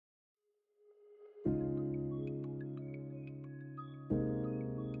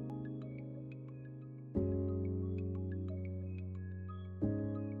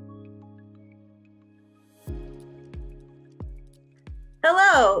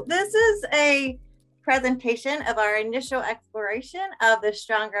So this is a presentation of our initial exploration of the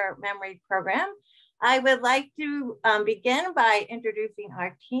Stronger Memory program. I would like to begin by introducing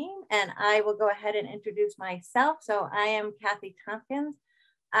our team, and I will go ahead and introduce myself. So I am Kathy Tompkins.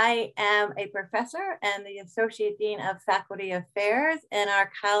 I am a professor and the Associate Dean of Faculty Affairs in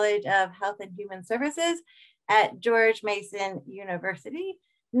our College of Health and Human Services at George Mason University.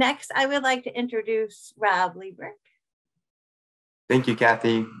 Next, I would like to introduce Rob Liebrick. Thank you,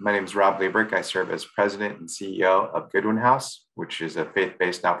 Kathy. My name is Rob Liebrick. I serve as president and CEO of Goodwin House, which is a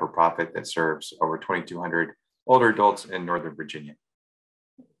faith-based not-for-profit that serves over 2,200 older adults in Northern Virginia.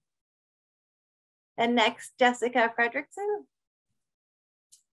 And next, Jessica Fredrickson.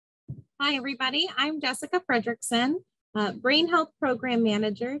 Hi, everybody. I'm Jessica Fredrickson, Brain Health Program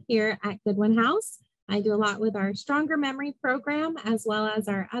Manager here at Goodwin House. I do a lot with our Stronger Memory program, as well as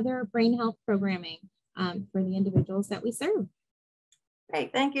our other brain health programming for the individuals that we serve.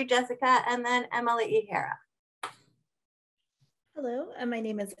 Great, thank you, Jessica. And then Emily Ihara. Hello, my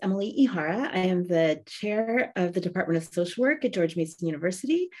name is Emily Ihara. I am the chair of the Department of Social Work at George Mason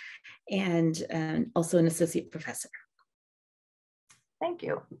University and also an associate professor. Thank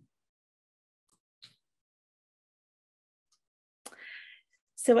you.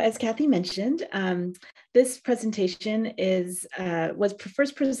 So as Kathy mentioned, this presentation was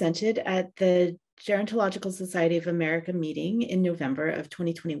first presented at the Gerontological Society of America meeting in November of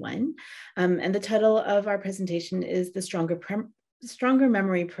 2021. And the title of our presentation is the Stronger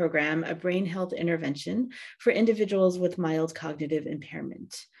Memory Program, a brain health intervention for individuals with mild cognitive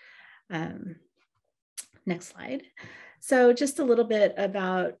impairment. Next slide. So just a little bit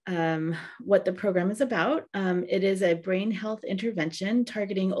about what the program is about. It is a brain health intervention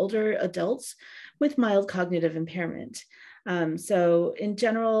targeting older adults with mild cognitive impairment. So in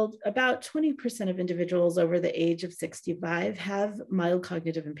general, about 20% of individuals over the age of 65 have mild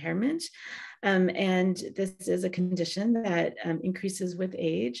cognitive impairment. And this is a condition that increases with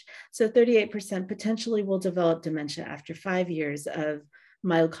age. So 38% potentially will develop dementia after 5 years of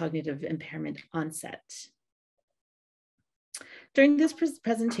mild cognitive impairment onset. During this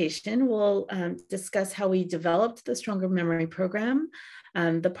presentation, we'll discuss how we developed the Stronger Memory program,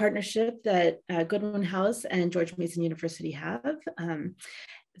 the partnership that Goodwin House and George Mason University have,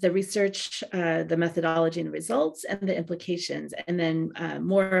 the research, the methodology and the results, and the implications, and then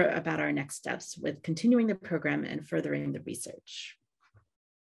more about our next steps with continuing the program and furthering the research.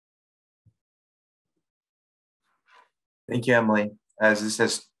 Thank you, Emily. As this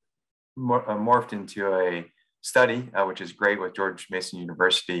has morphed into a study, which is great with George Mason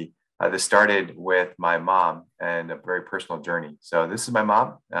University. This started with my mom and a very personal journey. So this is my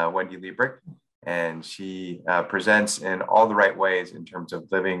mom, Wendy Liebrick, and she presents in all the right ways in terms of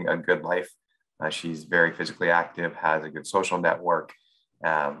living a good life. She's very physically active, has a good social network,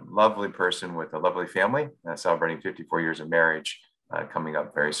 lovely person with a lovely family, celebrating 54 years of marriage coming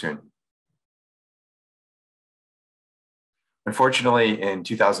up very soon. Unfortunately, in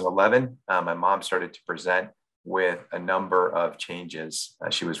 2011, my mom started to present with a number of changes.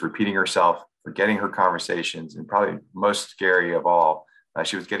 She was repeating herself, forgetting her conversations, and probably most scary of all,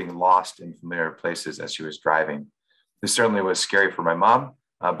 she was getting lost in familiar places as she was driving. This certainly was scary for my mom,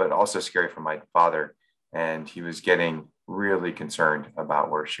 but also scary for my father. And he was getting really concerned about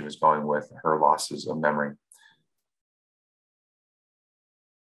where she was going with her losses of memory.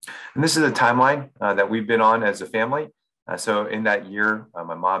 And this is a timeline that we've been on as a family. So in that year,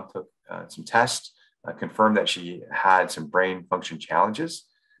 my mom took some tests, confirmed that she had some brain function challenges.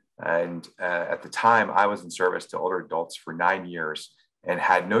 And at the time, I was in service to older adults for 9 years and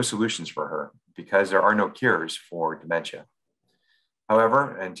had no solutions for her because there are no cures for dementia.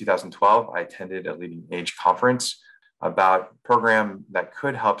 However, in 2012, I attended a leading age conference about a program that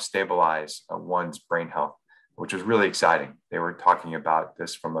could help stabilize one's brain health, which was really exciting. They were talking about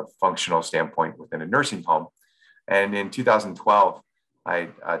this from a functional standpoint within a nursing home. And in 2012, I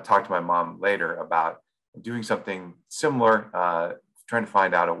talked to my mom later about doing something similar, trying to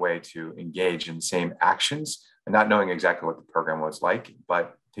find out a way to engage in the same actions and not knowing exactly what the program was like,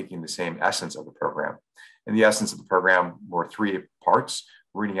 but taking the same essence of the program. And the essence of the program were 3 parts: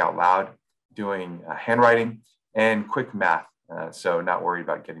 reading out loud, doing handwriting, and quick math. So not worried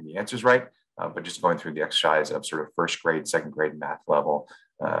about getting the answers right, but just going through the exercise of sort of first grade, second grade math level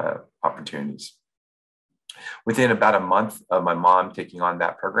opportunities. Within about a month of my mom taking on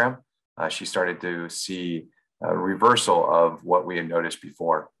that program, she started to see a reversal of what we had noticed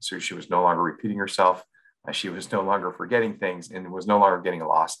before. So she was no longer repeating herself. She was no longer forgetting things and was no longer getting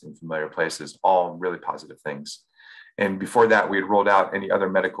lost in familiar places, all really positive things. And before that, we had rolled out any other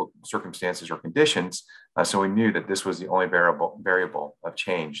medical circumstances or conditions. So we knew that this was the only variable of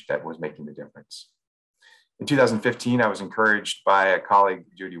change that was making the difference. In 2015, I was encouraged by a colleague,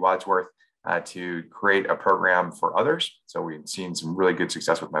 Judy Wadsworth, to create a program for others. So we had seen some really good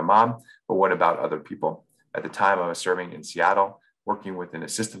success with my mom, but what about other people? At the time, I was serving in Seattle, working with an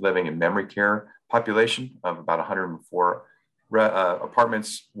assisted living and memory care population of about 104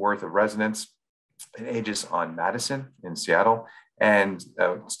 apartments worth of residents in Aegis on Madison in Seattle, and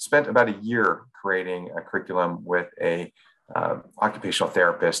spent about a year creating a curriculum with a occupational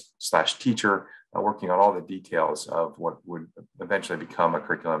therapist / teacher, working on all the details of what would eventually become a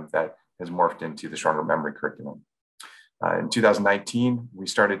curriculum that has morphed into the Stronger Memory curriculum. In 2019, we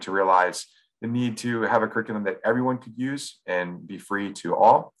started to realize the need to have a curriculum that everyone could use and be free to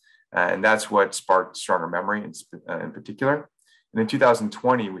all. And that's what sparked Stronger Memory in particular. And in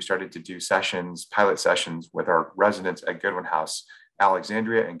 2020, we started to do pilot sessions with our residents at Goodwin House,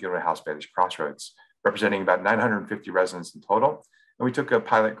 Alexandria, and Goodwin House Bailey's Crossroads, representing about 950 residents in total. And we took a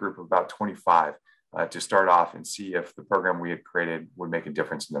pilot group of about 25 to start off and see if the program we had created would make a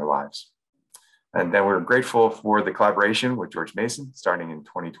difference in their lives. And then we were grateful for the collaboration with George Mason starting in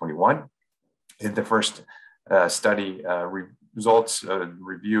 2021. In the first study results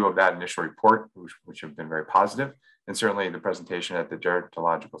review of that initial report, which have been very positive, and certainly the presentation at the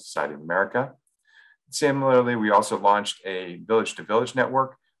Gerontological Society of America. Similarly, we also launched a Village to Village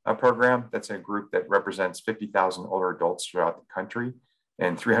Network program. That's a group that represents 50,000 older adults throughout the country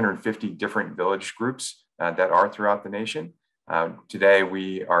and 350 different village groups that are throughout the nation. Today,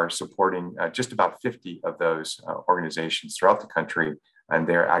 we are supporting just about 50 of those organizations throughout the country, and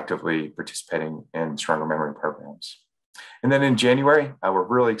they're actively participating in Stronger Memory programs. And then in January, we're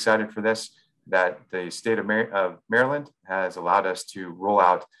really excited for this, that the state of Maryland has allowed us to roll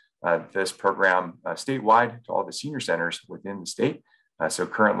out this program statewide to all the senior centers within the state. So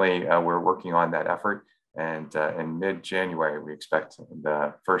currently, we're working on that effort. And in mid-January, we expect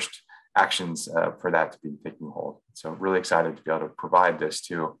the first actions for that to be taking hold. So really excited to be able to provide this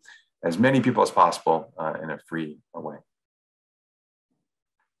to as many people as possible in a free way.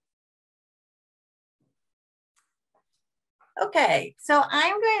 Okay, so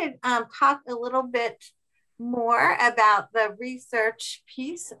I'm going to talk a little bit more about the research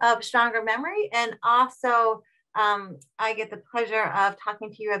piece of Stronger Memory, and also I get the pleasure of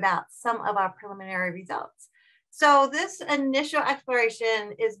talking to you about some of our preliminary results. So this initial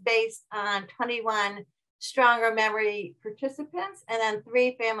exploration is based on 21 Stronger Memory participants and then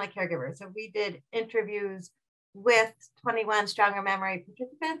 3 family caregivers. So we did interviews with 21 Stronger Memory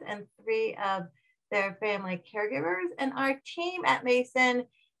participants and 3 of their family caregivers. And our team at Mason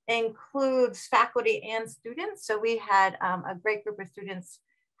includes faculty and students. So we had a great group of students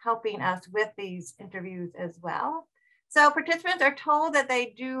helping us with these interviews as well. So participants are told that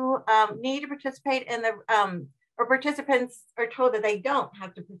they do need to participate in the, or participants are told that they don't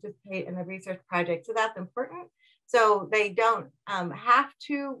have to participate in the research project. So that's important. So they don't have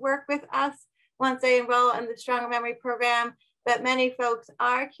to work with us once they enroll in the Stronger Memory program, but many folks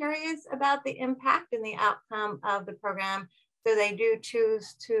are curious about the impact and the outcome of the program. So they do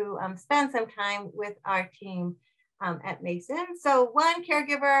choose to spend some time with our team at Mason. So one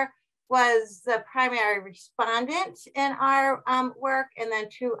caregiver was the primary respondent in our work, and then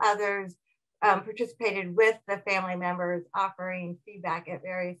 2 others participated with the family members, offering feedback at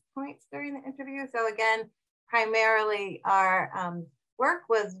various points during the interview. So again, primarily our work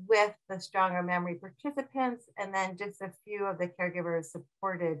was with the Stronger Memory participants, and then just a few of the caregivers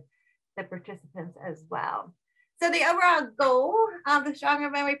supported the participants as well. So the overall goal of the Stronger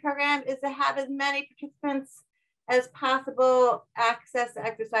Memory program is to have as many participants as possible access to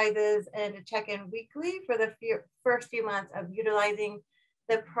exercises and to check in weekly for the first few months of utilizing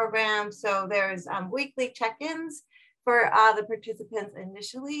the program. So there's weekly check-ins for the participants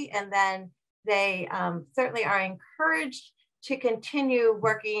initially, and then they certainly are encouraged to continue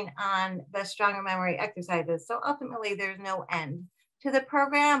working on the Stronger Memory exercises. So ultimately there's no end to the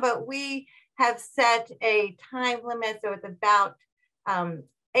program, but we have set a time limit. So it's about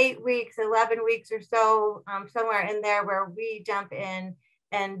 8 weeks, 11 weeks or so, somewhere in there, where we jump in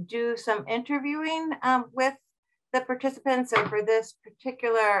and do some interviewing with the participants. So for this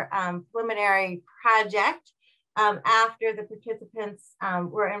particular preliminary project, after the participants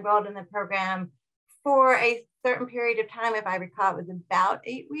were enrolled in the program for a certain period of time, if I recall, it was about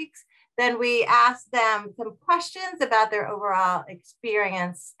 8 weeks, then we asked them some questions about their overall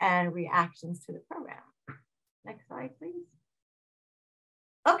experience and reactions to the program. Next slide, please.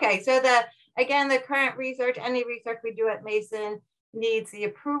 Okay, so again, the current research, any research we do at Mason needs the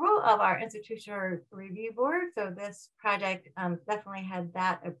approval of our institutional review board. So this project definitely had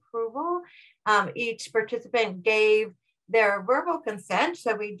that approval. Each participant gave their verbal consent.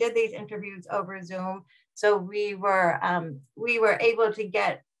 So we did these interviews over Zoom. So we were able to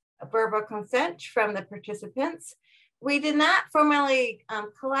get a verbal consent from the participants. We did not formally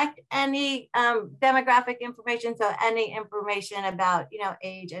collect any demographic information, so any information about,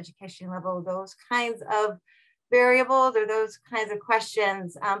 age, education level, those kinds of variables or those kinds of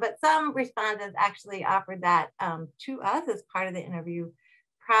questions. But some respondents actually offered that to us as part of the interview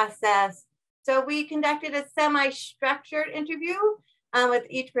process. So we conducted a semi-structured interview with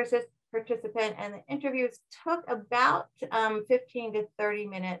each participant, and the interviews took about 15 to 30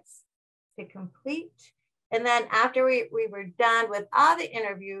 minutes to complete. And then after we were done with all the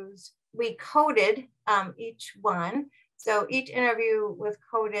interviews, we coded each one. So each interview was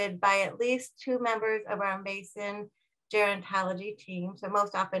coded by at least 2 members of our Mason gerontology team. So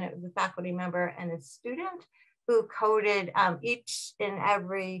most often it was a faculty member and a student who coded each and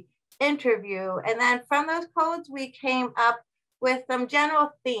every interview. And then from those codes, we came up with some general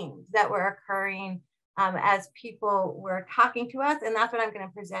themes that were occurring as people were talking to us. And that's what I'm going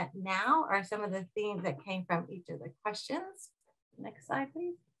to present now, are some of the themes that came from each of the questions. Next slide,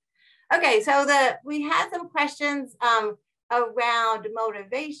 please. Okay, so we had some questions around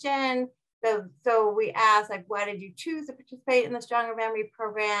motivation. So we asked, like, why did you choose to participate in the Stronger Memory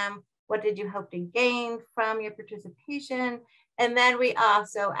program? What did you hope to gain from your participation? And then we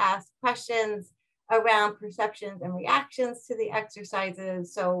also asked questions around perceptions and reactions to the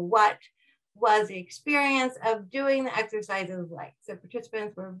exercises. So what was the experience of doing the exercises like? So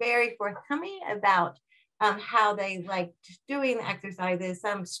participants were very forthcoming about how they liked doing the exercises,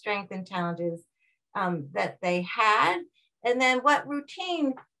 some strengths and challenges that they had. And then what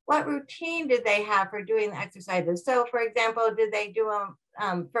routine did they have for doing the exercises? So for example, did they do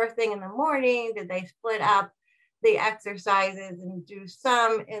them first thing in the morning? Did they split up the exercises and do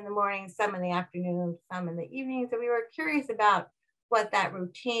some in the morning, some in the afternoon, some in the evening? So we were curious about what that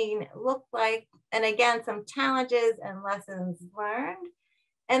routine looked like. And again, some challenges and lessons learned.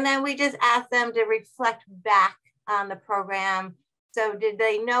 And then we just asked them to reflect back on the program. So did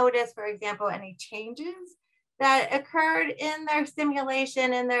they notice, for example, any changes that occurred in their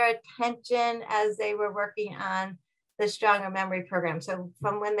stimulation and their attention as they were working on the Stronger Memory program? So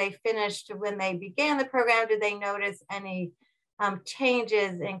from when they finished to when they began the program, did they notice any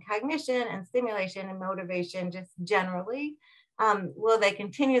changes in cognition and stimulation and motivation just generally? Will they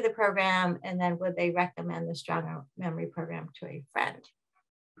continue the program? And then would they recommend the Stronger Memory program to a friend?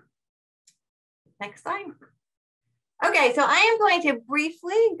 Next slide. Okay, so I am going to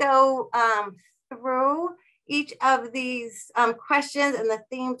briefly go through each of these questions and the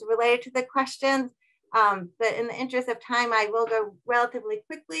themes related to the questions. But in the interest of time, I will go relatively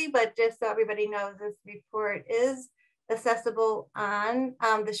quickly, but just so everybody knows, this report is accessible on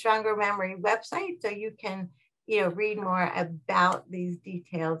the Stronger Memory website. So you can read more about these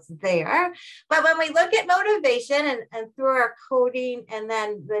details there. But when we look at motivation and through our coding and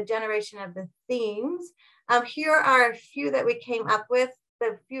then the generation of the themes, here are a few that we came up with,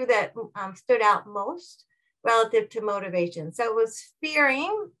 the few that stood out most relative to motivation. So it was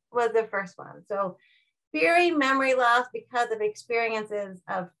fearing was the first one. So fearing memory loss because of experiences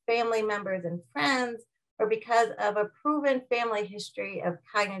of family members and friends, or because of a proven family history of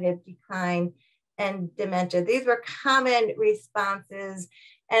cognitive decline and dementia. These were common responses,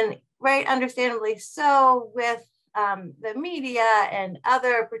 and right, understandably so, with the media and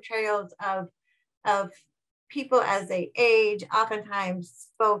other portrayals of people as they age. Oftentimes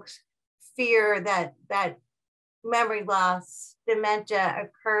folks fear that memory loss, dementia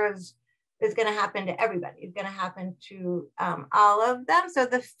is going to happen to everybody. It's going to happen to all of them. So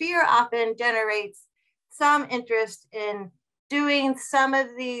the fear often generates some interest in doing some of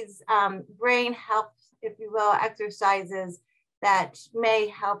these brain health, if you will, exercises that may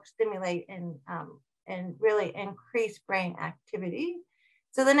help stimulate and really increase brain activity.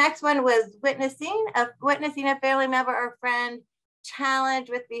 So the next one was witnessing a family member or friend challenged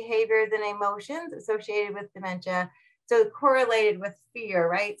with behaviors and emotions associated with dementia. So correlated with fear,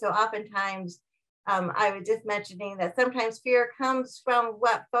 right? So oftentimes, I was just mentioning that sometimes fear comes from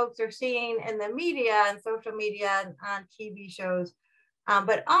what folks are seeing in the media and social media and on TV shows,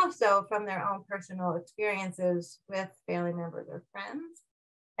 but also from their own personal experiences with family members or friends.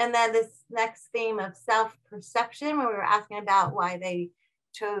 And then this next theme of self-perception, when we were asking about why they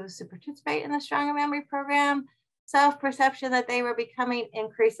chose to participate in the Stronger Memory program, self-perception that they were becoming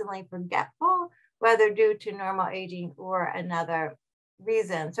increasingly forgetful, whether due to normal aging or another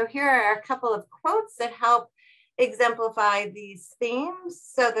reason. So here are a couple of quotes that help exemplify these themes.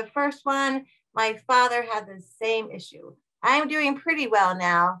 So the first one, my father had the same issue. I'm doing pretty well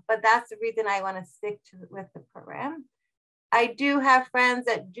now, but that's the reason I want to stick with the program. I do have friends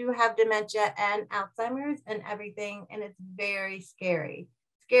that do have dementia and Alzheimer's and everything, and it's very scary.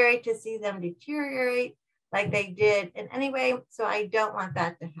 Scary to see them deteriorate like they did in any way, so I don't want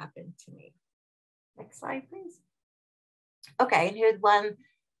that to happen to me. Next slide, please. Okay, and here's one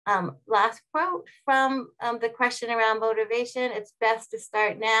last quote from the question around motivation. It's best to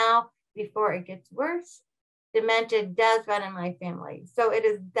start now before it gets worse. Dementia does run in my family, so it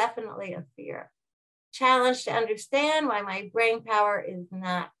is definitely a fear. Challenge to understand why my brain power is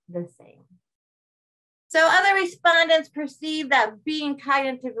not the same. So other respondents perceive that being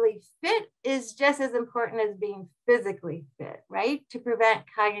cognitively fit is just as important as being physically fit, right? To prevent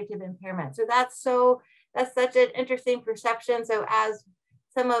cognitive impairment. So that's such an interesting perception. So as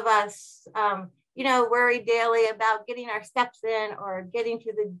some of us, worry daily about getting our steps in or getting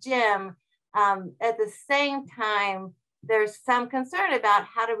to the gym, at the same time, there's some concern about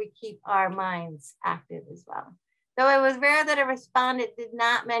how do we keep our minds active as well. So it was rare that a respondent did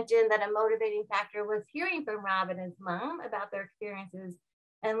not mention that a motivating factor was hearing from Rob and his mom about their experiences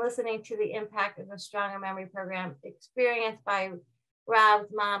and listening to the impact of the Stronger Memory program experienced by Rob's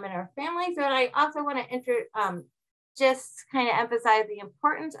mom and her family. So I also want to just kind of emphasize the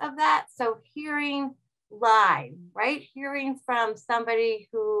importance of that. So hearing live, right? Hearing from somebody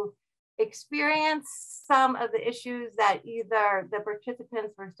who experienced some of the issues that either the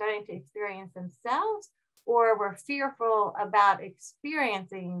participants were starting to experience themselves or were fearful about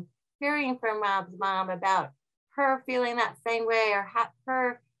experiencing, hearing from Rob's mom about her feeling that same way or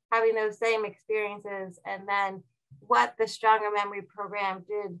her having those same experiences, and then what the Stronger Memory program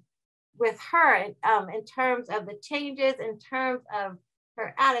did with her in terms of the changes, in terms of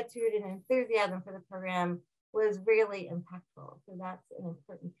her attitude and enthusiasm for the program was really impactful. So that's an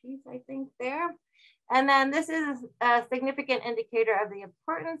important piece, I think, there. And then this is a significant indicator of the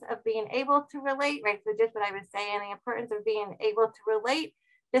importance of being able to relate, right? So just what I was saying, the importance of being able to relate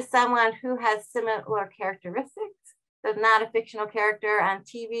to someone who has similar characteristics. So not a fictional character on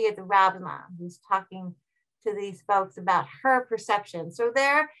TV, it's Rob's mom who's talking to these folks about her perception. So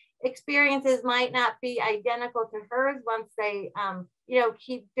their experiences might not be identical to hers once they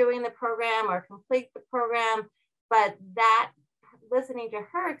keep doing the program or complete the program, but that listening to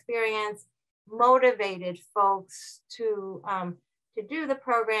her experience motivated folks to do the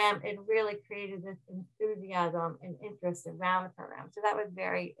program. It really created this enthusiasm and interest around the program. So that was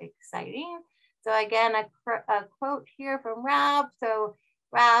very exciting. So again, a quote here from Rob. So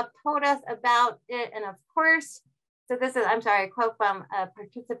Rob told us about it, and of course, so this is, a quote from a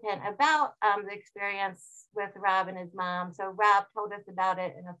participant about the experience with Rob and his mom. So Rob told us about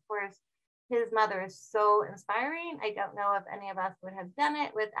it, and of course, his mother is so inspiring. I don't know if any of us would have done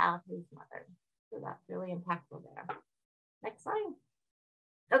it without his mother. So that's really impactful there. Next slide.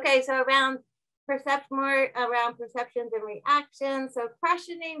 Okay, so around perceptions and reactions. So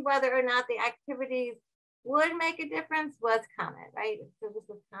questioning whether or not the activities would make a difference was common, right? So this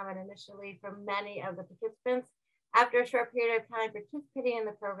was common initially for many of the participants. After a short period of time participating in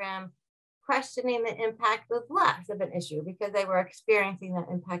the program, questioning the impact was less of an issue because they were experiencing that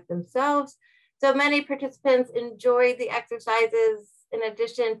impact themselves. So many participants enjoyed the exercises, in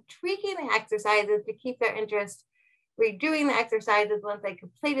addition, tweaking the exercises to keep their interest, redoing the exercises once they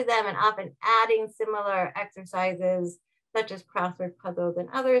completed them, and often adding similar exercises such as crossword puzzles and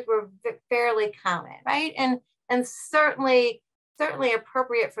others were fairly common, right? And certainly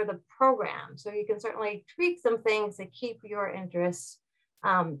appropriate for the program. So you can certainly tweak some things to keep your interest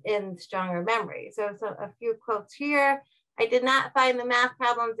in Stronger Memory. So a few quotes here. I did not find the math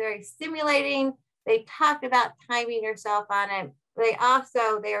problems very stimulating. They talked about timing yourself on it. They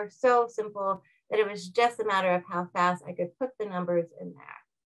are so simple that it was just a matter of how fast I could put the numbers in there.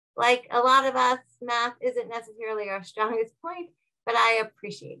 Like a lot of us, math isn't necessarily our strongest point, but I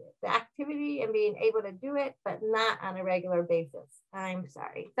appreciate it. The activity and being able to do it, but not on a regular basis. I'm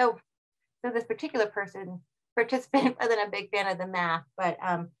sorry. So this particular participant wasn't a big fan of the math, but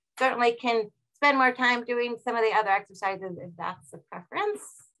certainly can spend more time doing some of the other exercises if that's the preference.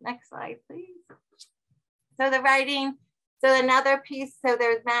 Next slide, please. So the writing, so another piece, so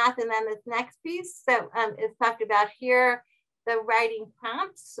there's math, and then this next piece that is talked about here, the writing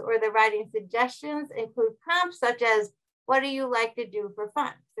prompts or the writing suggestions include prompts such as, what do you like to do for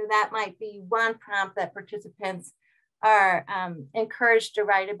fun? So that might be one prompt that participants are encouraged to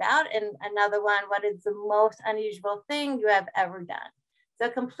write about. And another one, what is the most unusual thing you have ever done? So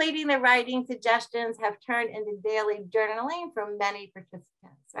completing the writing suggestions have turned into daily journaling for many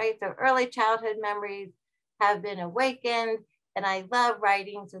participants, right? So early childhood memories have been awakened, and I love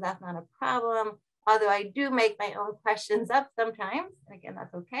writing, so that's not a problem. Although I do make my own questions up sometimes, again,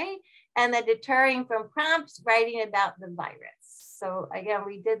 that's okay. And then deterring from prompts, writing about the virus. So again,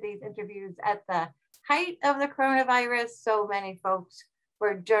 we did these interviews at the height of the coronavirus. So many folks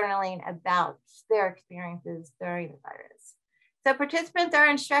were journaling about their experiences during the virus. So participants are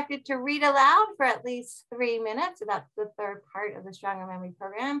instructed to read aloud for at least 3 minutes. So that's the third part of the Stronger Memory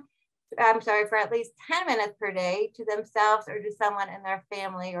program. I'm sorry, for at least 10 minutes per day to themselves or to someone in their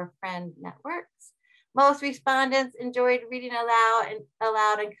family or friend networks. Most respondents enjoyed reading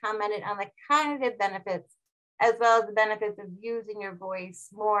aloud and commented on the cognitive benefits, as well as the benefits of using your voice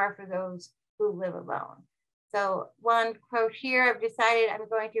more for those who live alone. So one quote here, I've decided I'm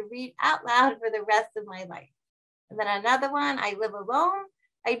going to read out loud for the rest of my life. And then another one, I live alone.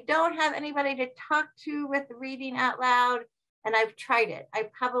 I don't have anybody to talk to with reading out loud, and I've tried it. I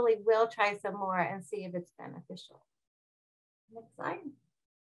probably will try some more and see if it's beneficial. Next slide.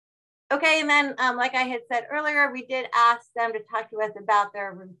 Okay, and then like I had said earlier, we did ask them to talk to us about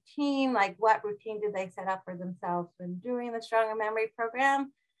their routine, like what routine did they set up for themselves when doing the Stronger Memory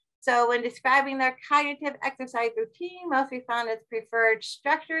program. So when describing their cognitive exercise routine, most respondents preferred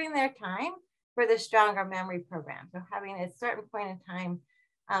structuring their time for the Stronger Memory program. So having a certain point in time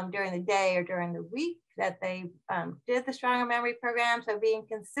during the day or during the week that they did the Stronger Memory program. So being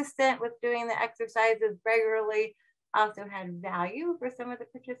consistent with doing the exercises regularly also had value for some of the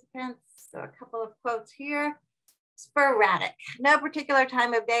participants. So a couple of quotes here. Sporadic, no particular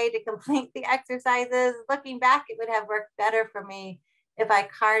time of day to complete the exercises. Looking back, it would have worked better for me if I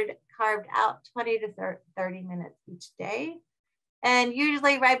carved out 20 to 30 minutes each day. And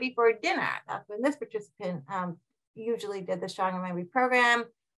usually right before dinner, that's when this participant usually did the Stronger Memory program.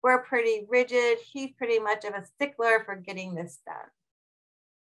 We're pretty rigid. He's pretty much of a stickler for getting this done.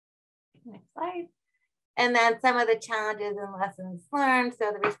 Next slide. And then some of the challenges and lessons learned.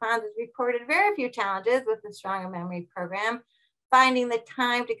 So the respondents reported very few challenges with the Stronger Memory program. Finding the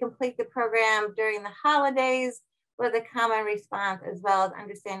time to complete the program during the holidays was a common response, as well as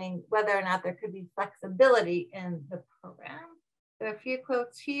understanding whether or not there could be flexibility in the program. So a few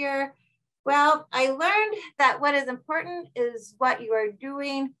quotes here. Well, I learned that what is important is what you are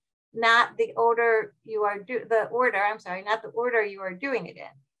doing, not the order you are not the order you are doing it in.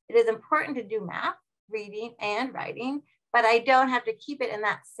 It is important to do math, reading, and writing, but I don't have to keep it in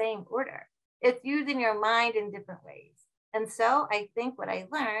that same order. It's using your mind in different ways. And so I think what I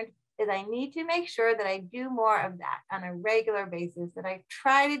learned is I need to make sure that I do more of that on a regular basis, that I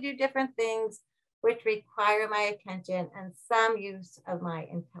try to do different things which require my attention and some use of my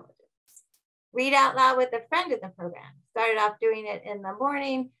intelligence. Read out loud with a friend in the program. Started off doing it in the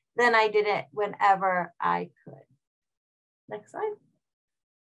morning, then I did it whenever I could. Next slide.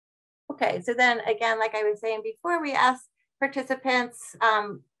 Okay, so then again, like I was saying before, we asked participants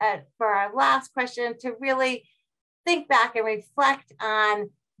for our last question to really think back and reflect on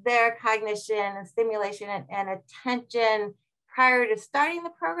their cognition and stimulation and attention prior to starting the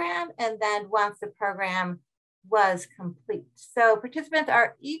program, and then once the program was complete. So participants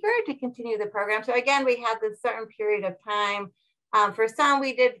are eager to continue the program. So again, we had this certain period of time. For some,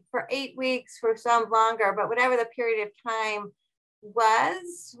 we did for 8 weeks, for some longer, but whatever the period of time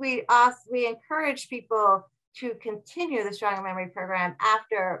was, we encouraged people to continue the Stronger Memory program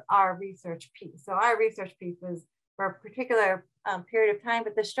after our research piece. So our research piece was for a particular period of time,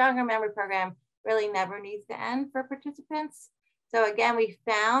 but the Stronger Memory program really never needs to end for participants. So again, we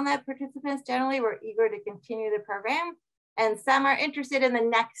found that participants generally were eager to continue the program, and some are interested in the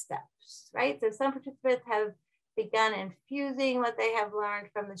next steps, right? So some participants have begun infusing what they have learned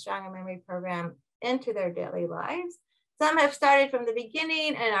from the Stronger Memory program into their daily lives. Some have started from the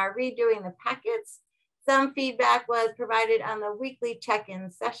beginning and are redoing the packets. Some feedback was provided on the weekly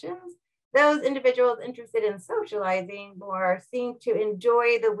check-in sessions. Those individuals interested in socializing more seem to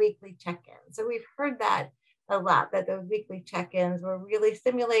enjoy the weekly check-in. So we've heard that a lot, that those weekly check-ins were really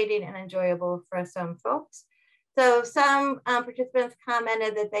stimulating and enjoyable for some folks. So some participants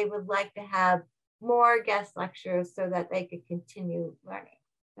commented that they would like to have more guest lectures so that they could continue learning.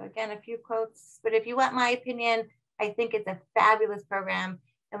 So again, a few quotes, but if you want my opinion, I think it's a fabulous program.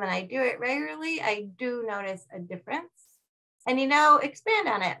 And when I do it regularly, I do notice a difference. And expand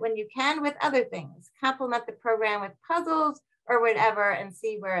on it when you can with other things. Complement the program with puzzles or whatever and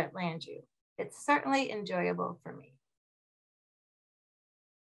see where it lands you. It's certainly enjoyable for me.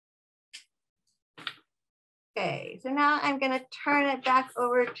 Okay, so now I'm going to turn it back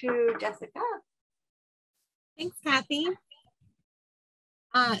over to Jessica. Thanks, Kathy.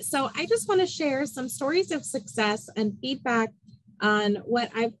 So I just want to share some stories of success and feedback on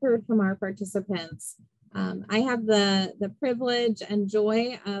what I've heard from our participants. I have the privilege and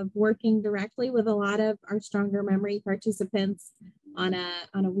joy of working directly with a lot of our Stronger Memory participants on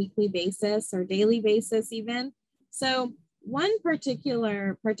a weekly basis or daily basis even. So one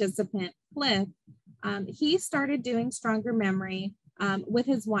particular participant, Cliff, he started doing Stronger Memory with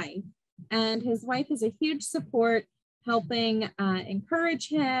his wife, and his wife is a huge support, helping encourage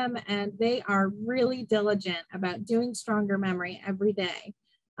him, and they are really diligent about doing Stronger Memory every day.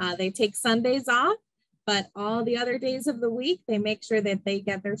 They take Sundays off, but all the other days of the week, they make sure that they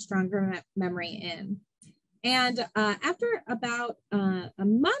get their Stronger Memory in. And after about a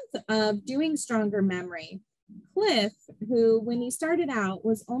month of doing Stronger Memory, Cliff, who when he started out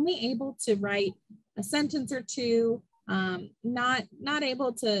was only able to write a sentence or two, not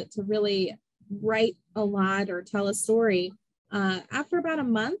able to really write a lot or tell a story, after about a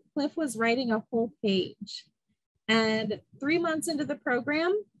month, Cliff was writing a whole page. And 3 months into the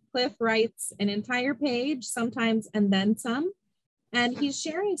program, Cliff writes an entire page, sometimes and then some. And he's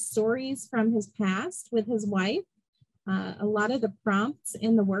sharing stories from his past with his wife. A lot of the prompts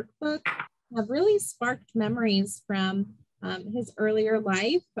in the workbook have really sparked memories from his earlier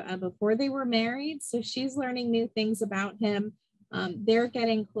life before they were married. So she's learning new things about him. They're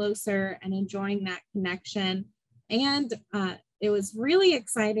getting closer and enjoying that connection. And it was really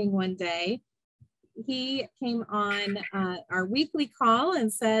exciting one day. He came on our weekly call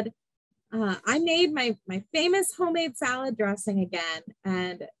and said, I made my famous homemade salad dressing again.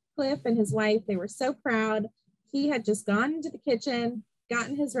 And Cliff and his wife, they were so proud. He had just gone into the kitchen,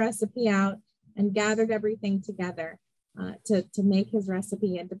 gotten his recipe out, and gathered everything together to make his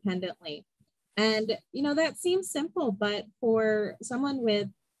recipe independently. And, you know, that seems simple, but for someone with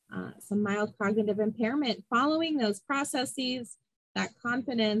some mild cognitive impairment, following those processes, that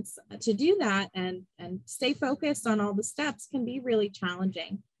confidence to do that and stay focused on all the steps can be really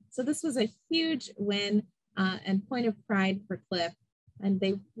challenging. So this was a huge win and point of pride for Cliff. And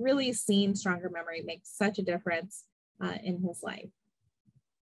they've really seen Stronger Memory make such a difference in his life.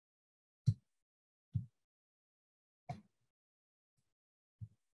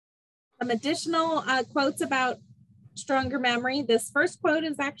 Some additional quotes about Stronger Memory. This first quote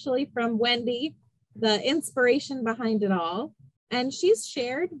is actually from Wendy, the inspiration behind it all. And she's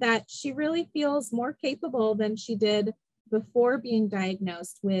shared that she really feels more capable than she did before being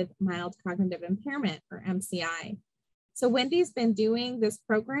diagnosed with mild cognitive impairment, or MCI. So Wendy's been doing this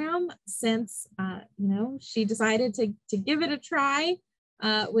program since, she decided to give it a try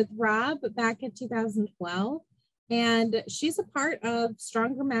with Rob back in 2012. And she's a part of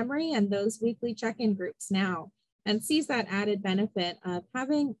Stronger Memory and those weekly check-in groups now, and sees that added benefit of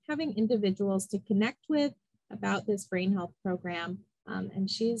having individuals to connect with about this brain health program. And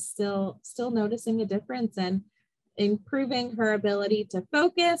she's still noticing a difference and improving her ability to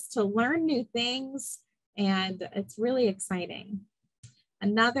focus, to learn new things, and it's really exciting.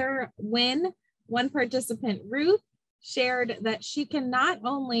 Another win, one participant, Ruth, shared that she can not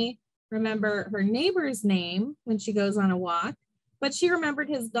only remember her neighbor's name when she goes on a walk, but she remembered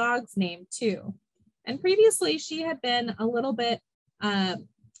his dog's name too. And previously she had been a little bit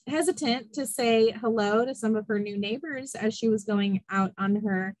hesitant to say hello to some of her new neighbors as she was going out on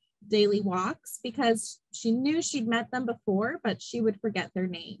her daily walks, because she knew she'd met them before, but she would forget their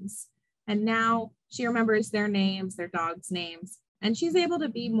names. And now she remembers their names, their dogs' names, and she's able to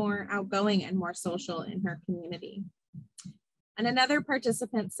be more outgoing and more social in her community. And another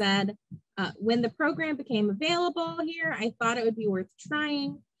participant said, when the program became available here, I thought it would be worth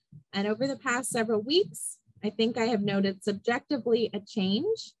trying. And over the past several weeks, I think I have noted subjectively a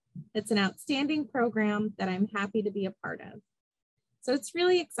change. It's an outstanding program that I'm happy to be a part of. So it's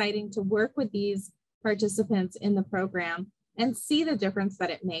really exciting to work with these participants in the program and see the difference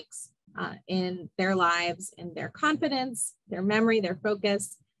that it makes in their lives, in their confidence, their memory, their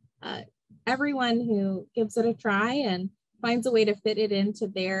focus. Everyone who gives it a try and finds a way to fit it into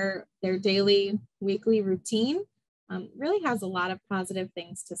their daily, weekly routine really has a lot of positive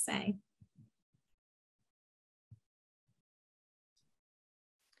things to say.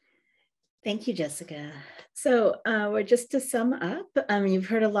 Thank you, Jessica. So we're just to sum up, you've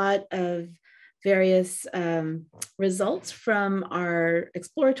heard a lot of various results from our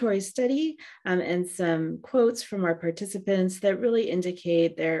exploratory study and some quotes from our participants that really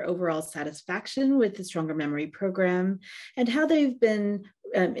indicate their overall satisfaction with the Stronger Memory program and how they've been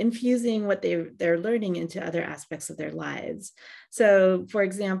infusing what they're learning into other aspects of their lives. So for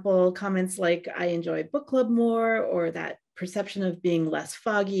example, comments like, I enjoy book club more, or that perception of being less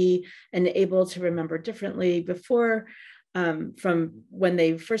foggy and able to remember differently before from when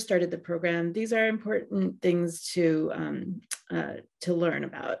they first started the program. These are important things to learn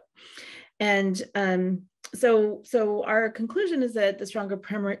about. And so our conclusion is that the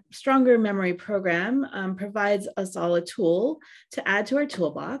Stronger Memory program provides us all a tool to add to our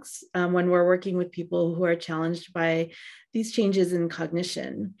toolbox when we're working with people who are challenged by these changes in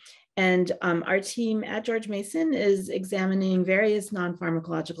cognition. And our team at George Mason is examining various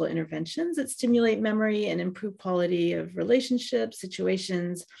non-pharmacological interventions that stimulate memory and improve quality of relationships,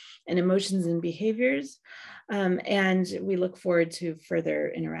 situations, and emotions and behaviors. And we look forward to further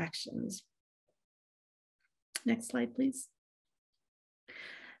interactions. Next slide, please.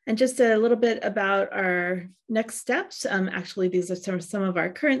 And just a little bit about our next steps. Actually, these are some of our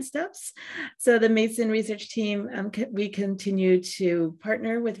current steps. So the Mason research team, we continue to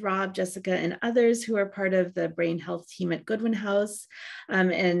partner with Rob, Jessica, and others who are part of the brain health team at Goodwin House.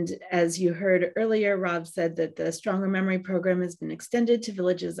 And as you heard earlier, Rob said that the Stronger Memory program has been extended to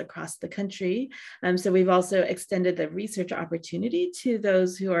villages across the country. So we've also extended the research opportunity to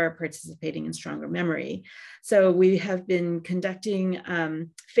those who are participating in Stronger Memory. So we have been conducting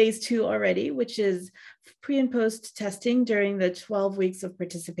phase 2 already, which is pre and post testing during the 12 weeks of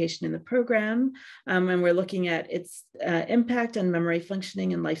participation in the program. And we're looking at its impact on memory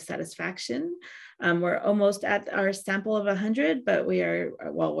functioning and life satisfaction. We're almost at our sample of 100, but we're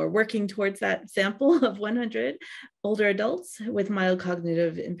working towards that sample of 100 older adults with mild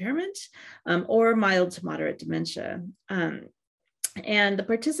cognitive impairment or mild to moderate dementia. And the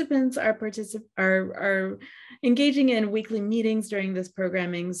participants are engaging in weekly meetings during this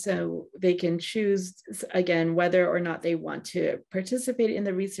programming, so they can choose, again, whether or not they want to participate in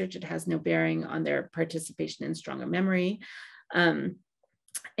the research. It has no bearing on their participation in Stronger Memory. As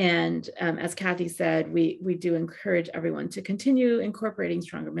Kathy said, we do encourage everyone to continue incorporating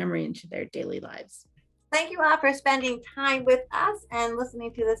Stronger Memory into their daily lives. Thank you all for spending time with us and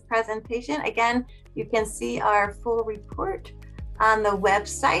listening to this presentation. Again, you can see our full report on the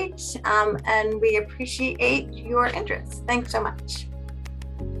website, and we appreciate your interest. Thanks so much.